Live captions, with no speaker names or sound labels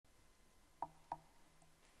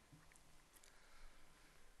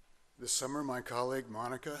This summer, my colleague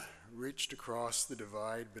Monica reached across the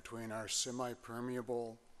divide between our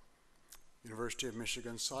semi-permeable University of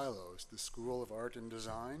Michigan silos, the School of Art and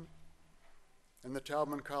Design, and the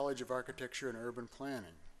Taubman College of Architecture and Urban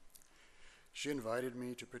Planning. She invited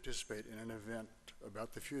me to participate in an event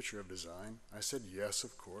about the future of design. I said yes,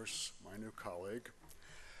 of course, my new colleague.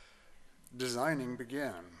 Designing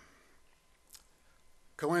began.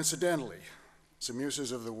 Coincidentally, some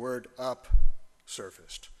uses of the word up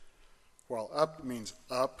surfaced. While up means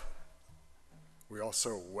up, we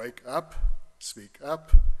also wake up, speak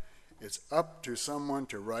up. It's up to someone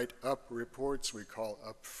to write up reports we call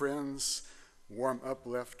up friends, warm up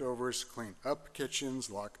leftovers, clean up kitchens,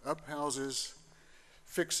 lock up houses,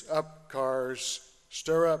 fix up cars,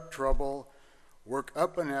 stir up trouble, work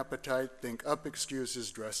up an appetite, think up excuses,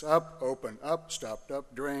 dress up, open up, stopped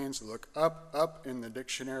up drains, look up in the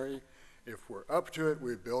dictionary. If we're up to it,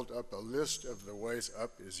 we build up a list of the ways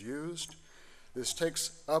up is used. This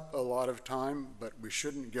takes up a lot of time, but we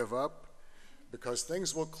shouldn't give up because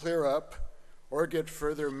things will clear up or get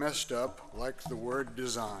further messed up, like the word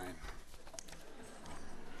design.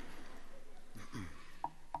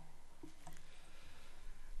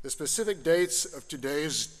 The specific dates of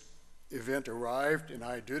today's event arrived, and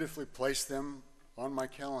I dutifully placed them on my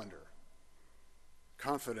calendar,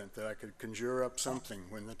 confident that I could conjure up something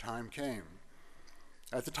when the time came.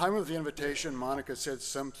 At the time of the invitation, Monica said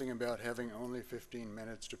something about having only 15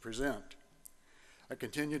 minutes to present. I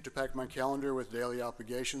continued to pack my calendar with daily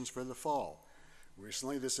obligations for the fall.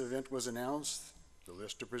 Recently, this event was announced. The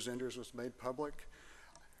list of presenters was made public.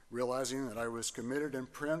 Realizing that I was committed in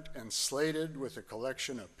print and slated with a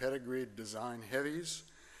collection of pedigreed design heavies,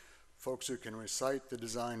 folks who can recite the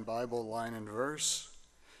design Bible line and verse,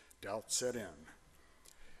 doubt set in.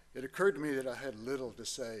 It occurred to me that I had little to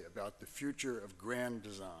say about the future of grand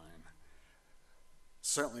design,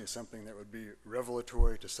 certainly something that would be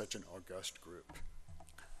revelatory to such an august group.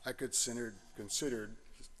 I considered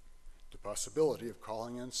the possibility of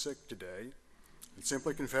calling in sick today and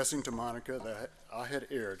simply confessing to Monica that I had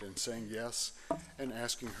erred in saying yes and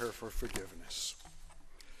asking her for forgiveness.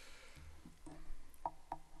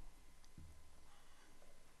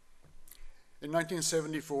 In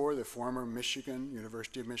 1974, the former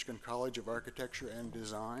University of Michigan College of Architecture and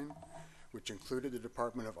Design, which included the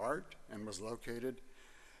Department of Art and was located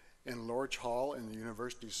in Lorch Hall in the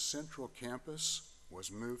university's central campus,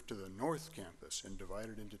 was moved to the North Campus and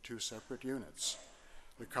divided into two separate units,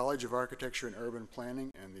 the College of Architecture and Urban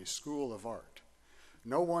Planning and the School of Art.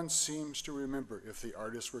 No one seems to remember if the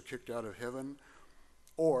artists were kicked out of heaven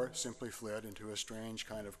or simply fled into a strange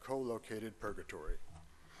kind of co-located purgatory.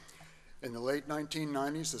 In the late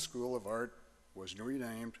 1990s, the School of Art was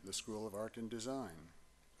renamed the School of Art and Design.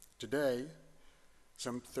 Today,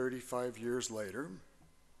 some 35 years later,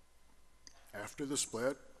 after the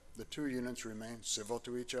split, the two units remain civil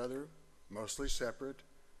to each other, mostly separate,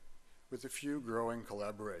 with a few growing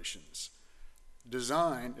collaborations.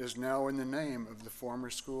 Design is now in the name of the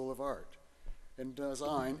former School of Art, and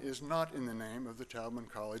design is not in the name of the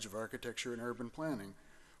Taubman College of Architecture and Urban Planning,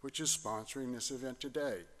 which is sponsoring this event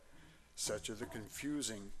today. Such are the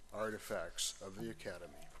confusing artifacts of the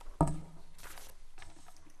Academy.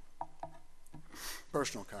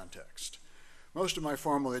 Personal context. Most of my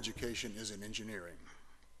formal education is in engineering.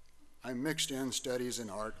 I mixed in studies in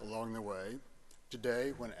art along the way.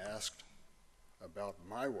 Today, when asked about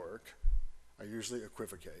my work, I usually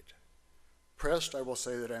equivocate. Pressed, I will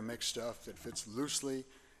say that I make stuff that fits loosely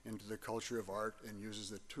into the culture of art and uses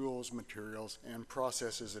the tools, materials, and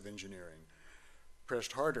processes of engineering.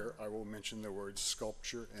 Pressed harder, I will mention the words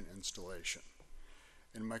sculpture and installation.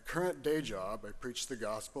 In my current day job, I preach the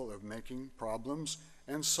gospel of making problems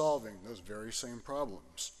and solving those very same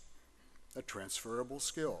problems, a transferable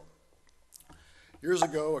skill. Years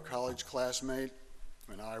ago, a college classmate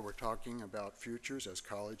and I were talking about futures, as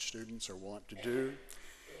college students are wont to do.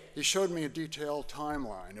 He showed me a detailed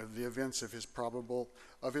timeline of the events of his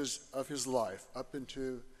life up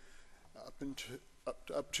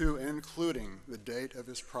to and including the date of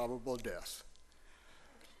his probable death.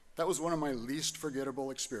 That was one of my least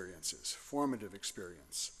forgettable experiences, formative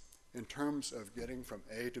experience. In terms of getting from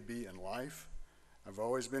A to B in life, I've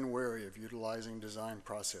always been wary of utilizing design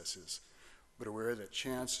processes, but aware that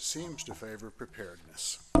chance seems to favor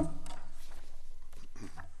preparedness.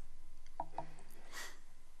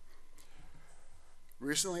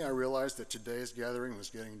 Recently, I realized that today's gathering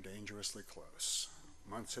was getting dangerously close.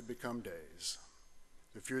 Months had become days.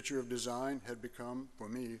 The future of design had become, for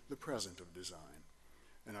me, the present of design,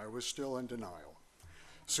 and I was still in denial.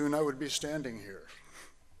 Soon I would be standing here,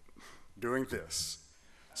 doing this.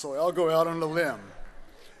 So I'll go out on a limb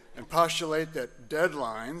and postulate that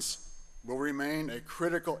deadlines will remain a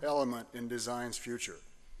critical element in design's future.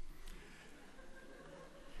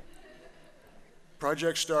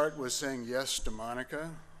 Project Start was saying yes to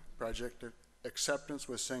Monica. Project Acceptance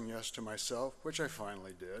was saying yes to myself, which I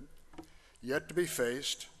finally did. Yet to be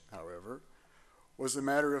faced, however, was the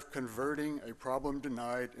matter of converting a problem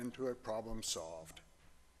denied into a problem solved.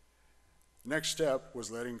 The next step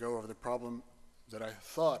was letting go of the problem that I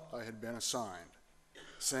thought I had been assigned,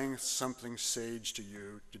 saying something sage to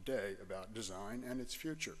you today about design and its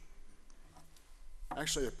future.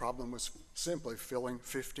 Actually, the problem was simply filling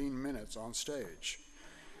 15 minutes on stage.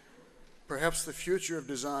 Perhaps the future of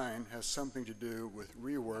design has something to do with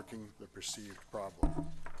reworking the perceived problem.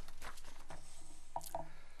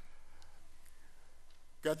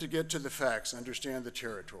 Got to get to the facts, understand the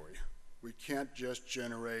territory. We can't just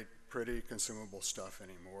generate pretty consumable stuff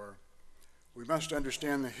anymore. We must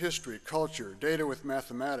understand the history, culture, data with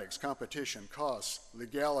mathematics, competition, costs,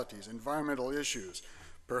 legalities, environmental issues,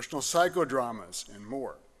 personal psychodramas, and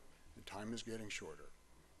more. And time is getting shorter.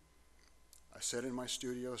 I sat in my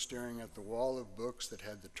studio staring at the wall of books that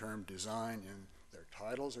had the term design in their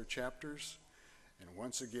titles or chapters, and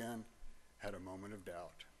once again had a moment of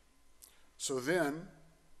doubt. So then,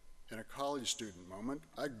 in a college student moment,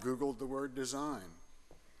 I Googled the word design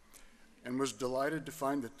and was delighted to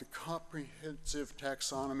find that the comprehensive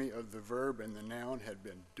taxonomy of the verb and the noun had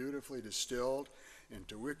been dutifully distilled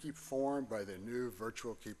into wiki form by the new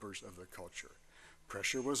virtual keepers of the culture.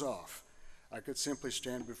 Pressure was off. I could simply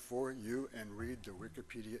stand before you and read the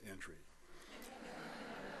Wikipedia entry.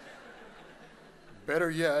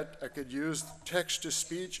 Better yet, I could use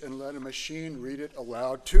text-to-speech and let a machine read it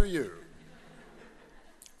aloud to you.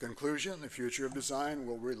 Conclusion, the future of design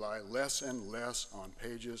will rely less and less on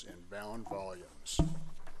pages in bound volumes.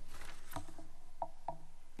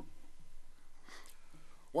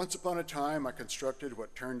 Once upon a time, I constructed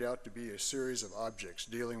what turned out to be a series of objects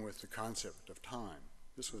dealing with the concept of time.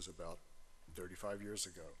 This was about 35 years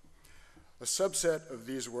ago. A subset of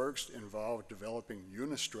these works involved developing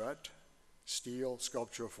unistrut, steel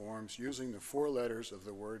sculptural forms using the 4 letters of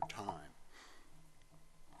the word time.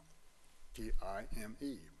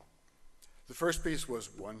 T-I-M-E. The first piece was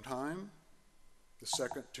 1 time, the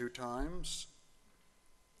second 2 times,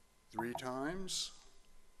 3 times,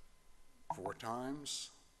 4 times,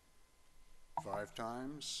 5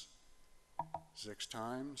 times, 6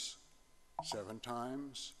 times, 7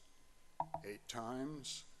 times, 8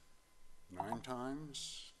 times, 9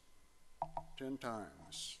 times, 10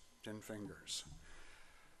 times, 10 fingers.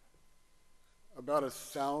 About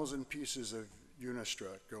 1,000 pieces of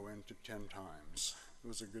unistrut go into 10 times. It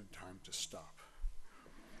was a good time to stop.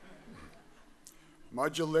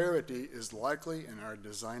 Modularity is likely in our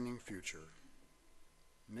designing future.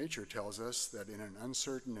 Nature tells us that in an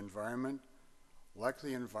uncertain environment, like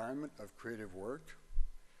the environment of creative work,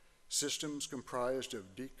 systems comprised of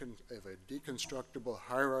a deconstructible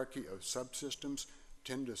hierarchy of subsystems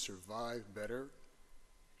tend to survive better,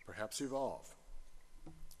 perhaps evolve.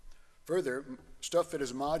 Further, stuff that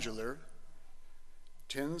is modular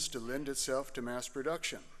tends to lend itself to mass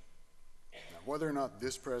production. Now, whether or not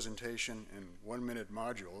this presentation in 1-minute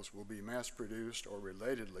modules will be mass produced or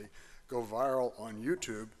relatedly go viral on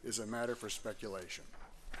YouTube is a matter for speculation.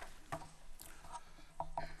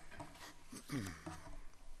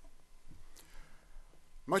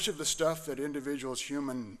 Much of the stuff that individual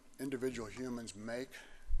humans make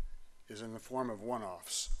is in the form of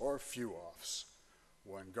one-offs or few-offs.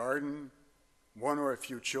 1 garden, 1 or a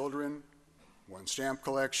few children, 1 stamp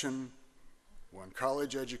collection, 1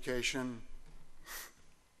 college education.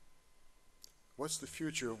 What's the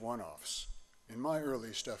future of one-offs? In my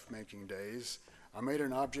early stuff-making days, I made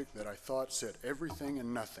an object that I thought said everything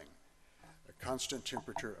and nothing, a constant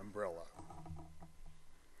temperature umbrella.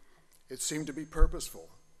 It seemed to be purposeful,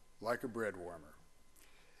 like a bread warmer.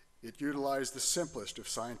 It utilized the simplest of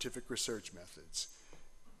scientific research methods,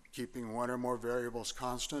 keeping 1 or more variables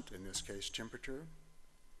constant, in this case temperature.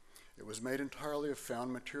 It was made entirely of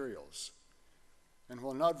found materials. And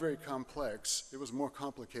while not very complex, it was more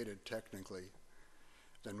complicated technically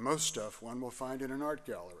than most stuff one will find in an art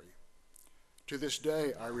gallery. To this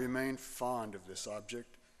day, I remain fond of this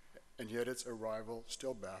object, and yet its arrival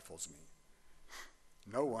still baffles me.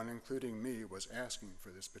 No one, including me, was asking for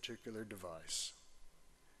this particular device.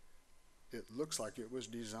 It looks like it was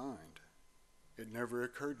designed. It never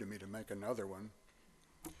occurred to me to make another one.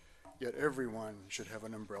 Yet everyone should have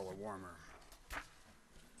an umbrella warmer.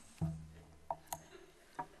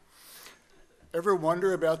 Ever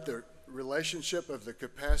wonder about the relationship of the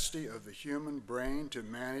capacity of the human brain to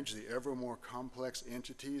manage the ever more complex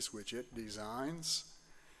entities which it designs?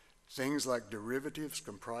 Things like derivatives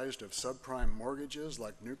comprised of subprime mortgages,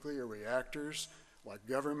 like nuclear reactors, like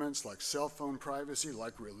governments, like cell phone privacy,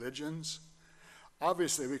 like religions.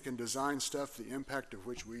 Obviously, we can design stuff the impact of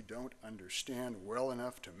which we don't understand well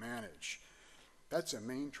enough to manage. That's a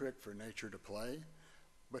mean trick for nature to play,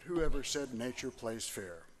 but whoever said nature plays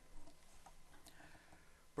fair?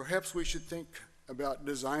 Perhaps we should think about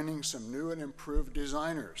designing some new and improved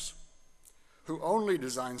designers who only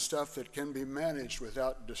design stuff that can be managed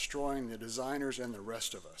without destroying the designers and the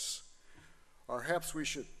rest of us. Or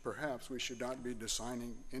perhaps we should not be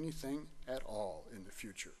designing anything at all in the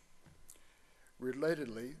future.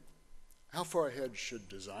 Relatedly, how far ahead should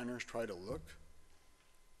designers try to look?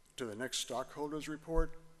 To the next stockholders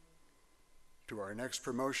report? To our next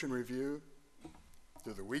promotion review?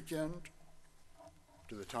 To the weekend?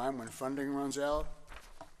 To the time when funding runs out?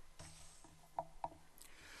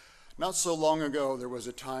 Not so long ago, there was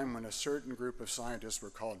a time when a certain group of scientists were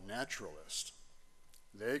called naturalists.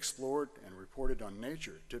 They explored and reported on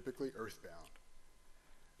nature, typically earthbound.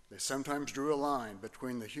 They sometimes drew a line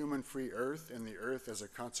between the human-free Earth and the Earth as a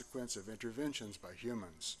consequence of interventions by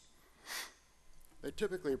humans. They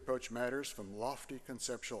typically approach matters from lofty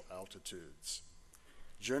conceptual altitudes.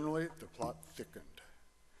 Generally, the plot thickened.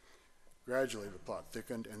 Gradually, the plot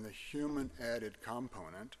thickened, and the human-added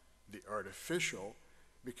component, the artificial,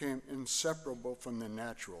 became inseparable from the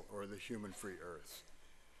natural, or the human-free Earth.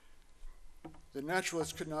 The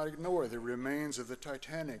naturalists could not ignore the remains of the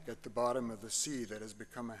Titanic at the bottom of the sea that has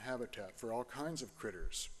become a habitat for all kinds of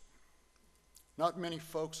critters. Not many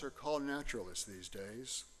folks are called naturalists these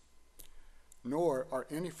days, nor are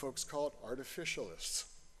any folks called artificialists.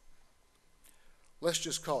 Let's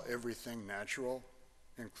just call everything natural,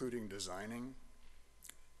 including designing.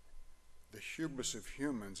 The hubris of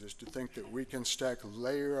humans is to think that we can stack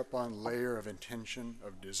layer upon layer of intention,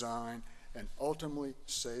 of design, and ultimately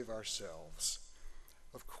save ourselves.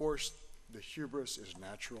 Of course, the hubris is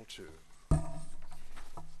natural too.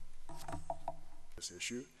 This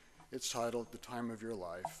issue, it's titled The Time of Your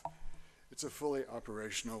Life. It's a fully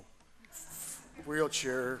operational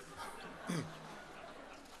wheelchair,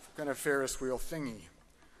 kind of Ferris wheel thingy.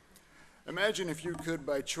 Imagine if you could,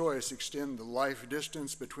 by choice, extend the life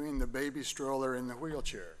distance between the baby stroller and the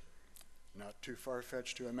wheelchair. Not too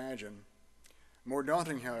far-fetched to imagine. More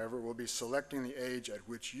daunting, however, will be selecting the age at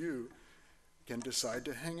which you can decide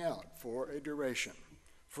to hang out for a duration.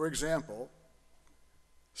 For example,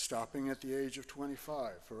 stopping at the age of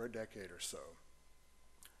 25 for a decade or so.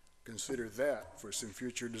 Consider that for some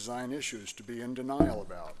future design issues to be in denial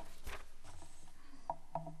about.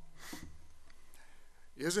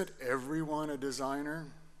 Isn't everyone a designer?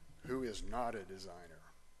 Who is not a designer?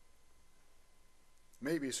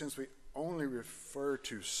 Maybe since we only refer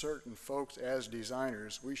to certain folks as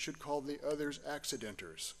designers, we should call the others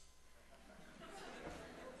accidenters.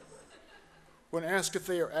 When asked if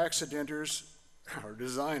they are accidenters or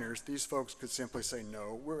designers, these folks could simply say,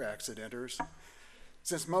 no, we're accidenters.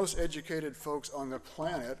 Since most educated folks on the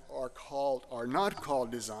planet are not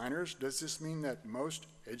called designers, does this mean that most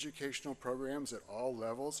educational programs at all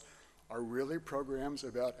levels are really programs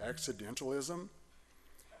about accidentalism?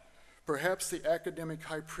 Perhaps the academic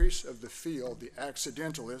high priests of the field, the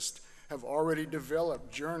accidentalists, have already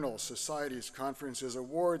developed journals, societies, conferences,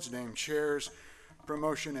 awards, named chairs,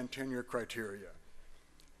 promotion, and tenure criteria.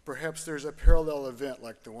 Perhaps there's a parallel event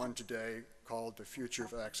like the one today called the Future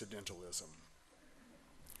of Accidentalism.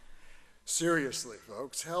 Seriously,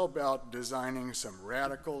 folks, how about designing some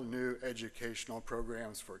radical new educational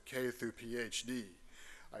programs for K through PhD?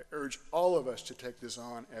 I urge all of us to take this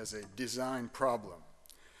on as a design problem.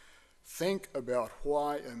 Think about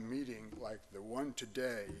why a meeting like the one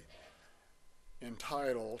today,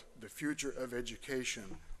 entitled The Future of Education,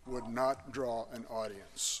 would not draw an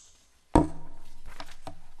audience.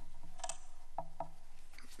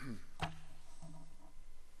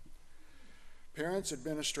 Parents,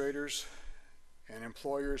 administrators, and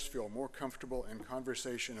employers feel more comfortable in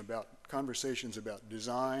conversations about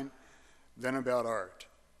design than about art.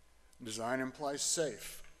 Design implies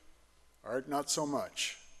safe. Art, not so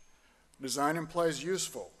much. Design implies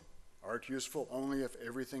useful. Art useful only if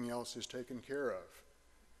everything else is taken care of.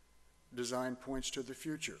 Design points to the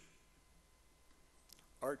future.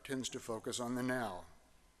 Art tends to focus on the now.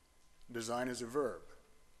 Design is a verb,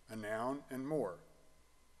 a noun, and more.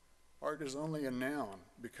 Art is only a noun,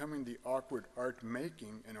 becoming the awkward art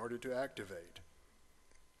making in order to activate.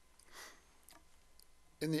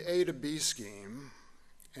 In the A to B scheme,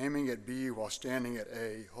 aiming at B while standing at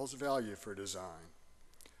A holds value for design.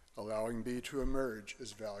 Allowing B to emerge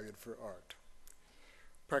is valued for art.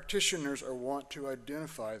 Practitioners are wont to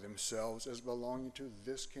identify themselves as belonging to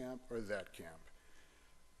this camp or that camp.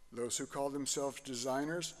 Those who call themselves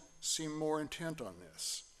designers seem more intent on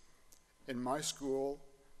this. In my school,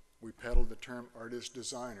 we peddled the term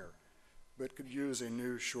artist-designer, but could use a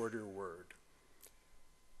new, shorter word.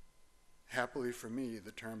 Happily for me,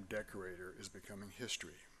 the term decorator is becoming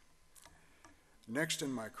history. Next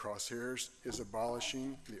in my crosshairs is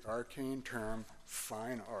abolishing the arcane term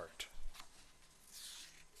fine art.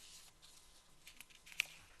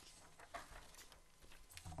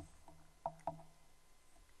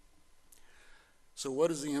 So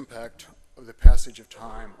what is the impact of the passage of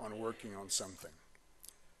time on working on something?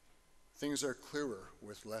 Things are clearer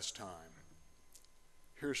with less time.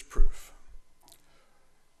 Here's proof.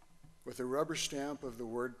 With a rubber stamp of the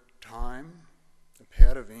word time, a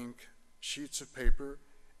pad of ink, sheets of paper,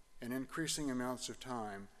 and increasing amounts of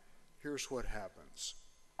time, here's what happens.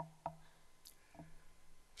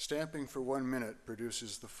 Stamping for 1 minute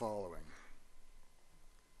produces the following.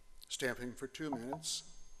 Stamping for 2 minutes,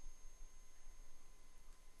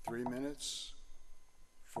 3 minutes,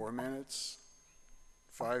 4 minutes,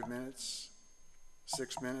 5 minutes,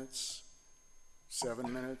 6 minutes,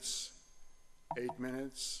 7 minutes, 8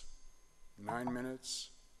 minutes, 9 minutes,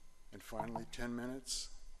 and finally 10 minutes.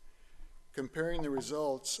 Comparing the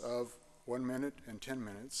results of 1 minute and 10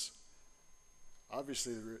 minutes,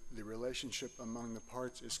 obviously the relationship among the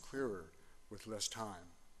parts is clearer with less time.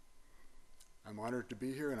 I'm honored to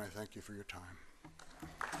be here, and I thank you for your time.